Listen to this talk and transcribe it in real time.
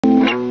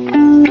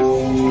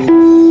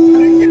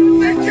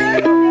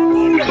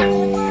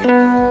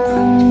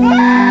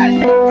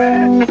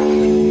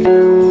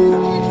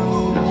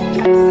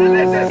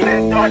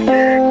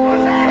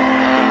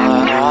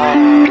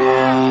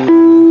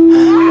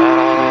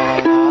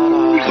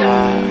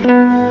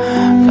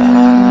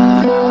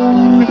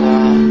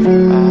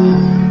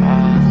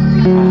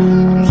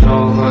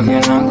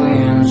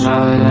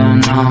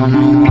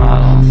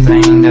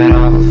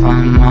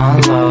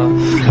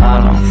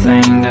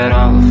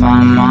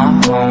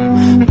my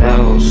home.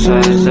 Devil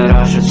says that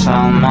I should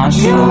tell my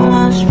soul. You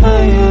must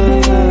pay,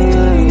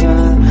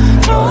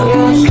 all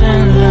your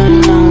sins and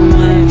no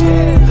maybe.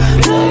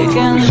 They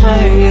can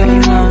say you're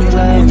not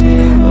baby,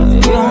 but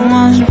you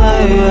must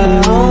pay,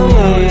 oh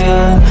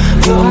yeah.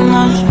 You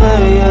must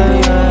pay,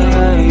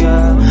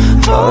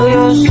 all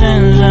your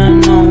sins and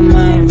no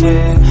maybe.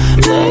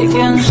 They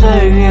can say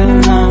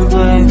you're not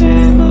baby,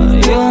 but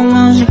you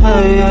must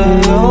pay,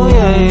 oh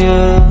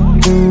yeah.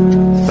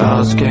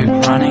 Thoughts keep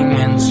running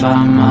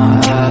inside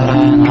my head,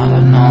 and I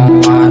don't know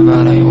why,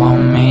 but they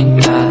want me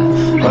dead.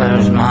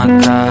 Where's my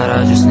God?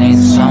 I just need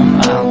some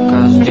help,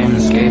 cause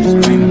demons keep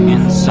screaming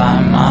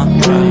inside my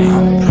brain.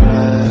 I'm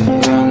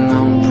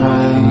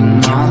praying,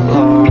 my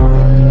Lord.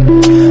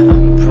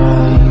 I'm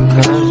praying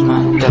cause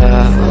my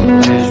devil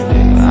is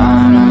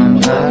behind a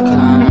black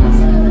hand.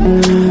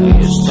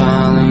 He's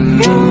telling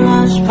you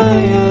must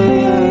pay,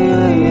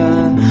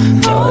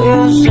 for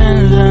your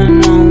sins and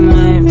no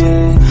maybe.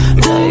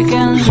 They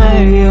can say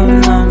you're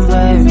not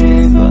baby,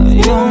 but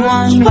you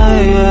must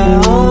pay,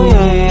 oh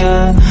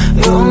yeah.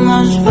 You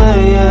must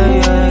pay,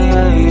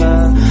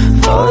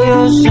 for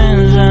your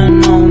sins and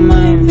no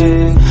maybe.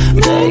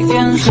 They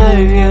can say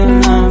you're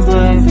not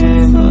baby,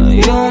 but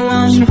you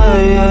must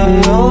pay,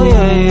 oh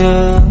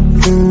yeah.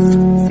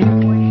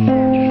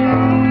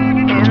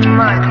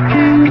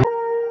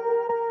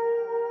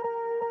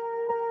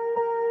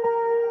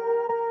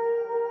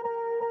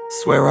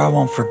 Swear I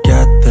won't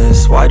forget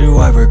this, why do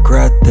I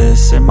regret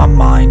this? In my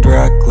mind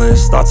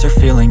reckless, thoughts are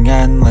feeling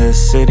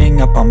endless. Sitting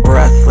up I'm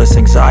breathless,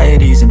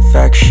 anxiety's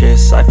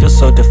infectious. I feel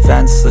so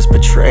defenseless,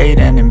 betrayed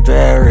and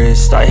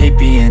embarrassed. I hate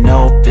being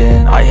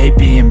open, I hate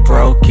being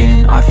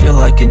broken. I feel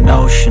like an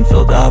ocean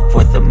filled up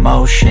with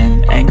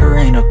emotion. Anger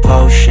ain't a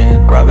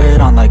potion, rub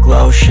it on like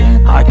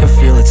lotion. I can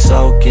feel it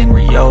soaking,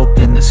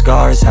 reopen, the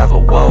scars have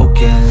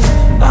awoken.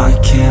 I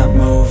can't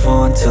move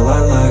on till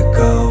I let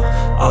go.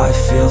 I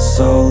feel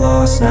so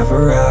lost,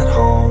 never at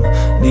home.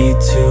 Need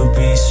to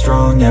be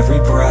strong, every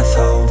breath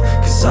hold.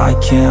 Cause I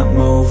can't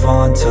move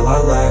on till I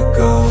let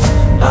go.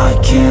 I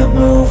can't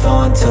move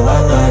on till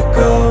I let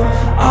go.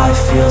 I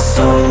feel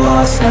so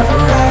lost, never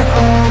at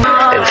home.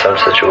 In some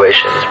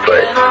situations,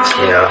 but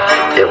you know,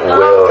 it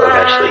will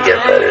eventually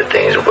get better.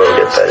 Things will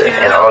get better.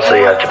 And also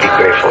you have to be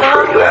grateful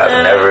for what you have.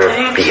 Never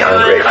be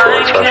ungrateful.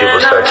 It's when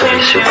people start to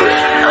be super,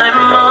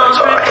 that's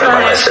all I hate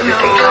my life,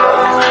 everything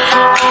sucks.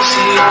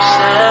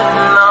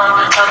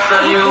 I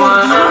thought you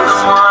were the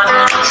one,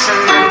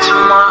 listening to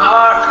my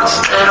heart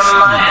instead of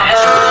my head.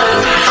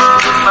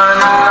 You find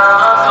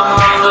another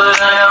one, but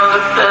I am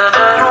the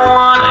better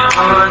one. I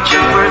won't let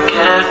you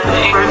forget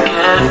me.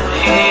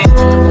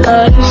 I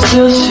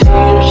still see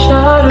your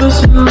shadows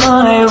in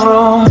my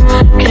room.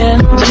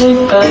 Can't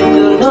take back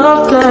the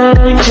love that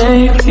I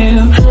gave you.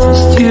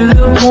 It's to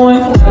the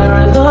point where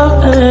I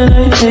love and I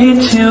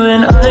hate you,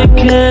 and I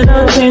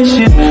cannot change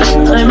you.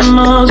 I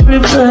must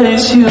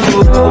replace you.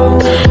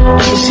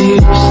 Easy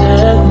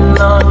said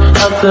no.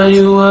 I thought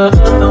you were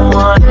the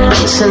one,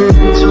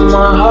 listening to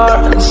my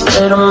heart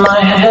instead of my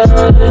head.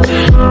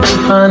 You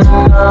find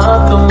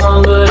another one,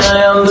 but I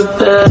am the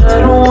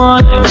better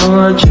one. I won't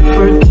let you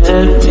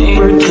forget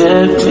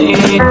me.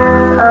 I still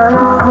see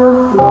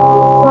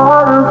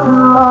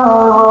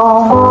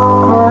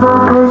shadows in my room.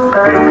 Can't take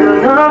back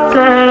the love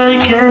that I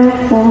gave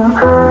you.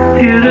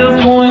 To the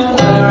point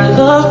where I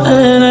love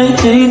and I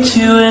hate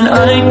you, and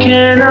I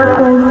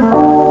cannot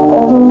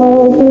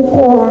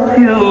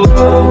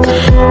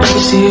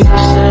you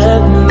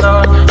said no.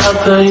 I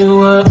thought you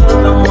were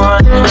the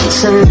one,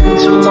 listening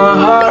to my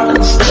heart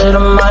instead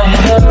of my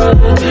head.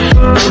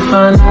 You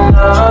find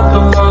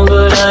another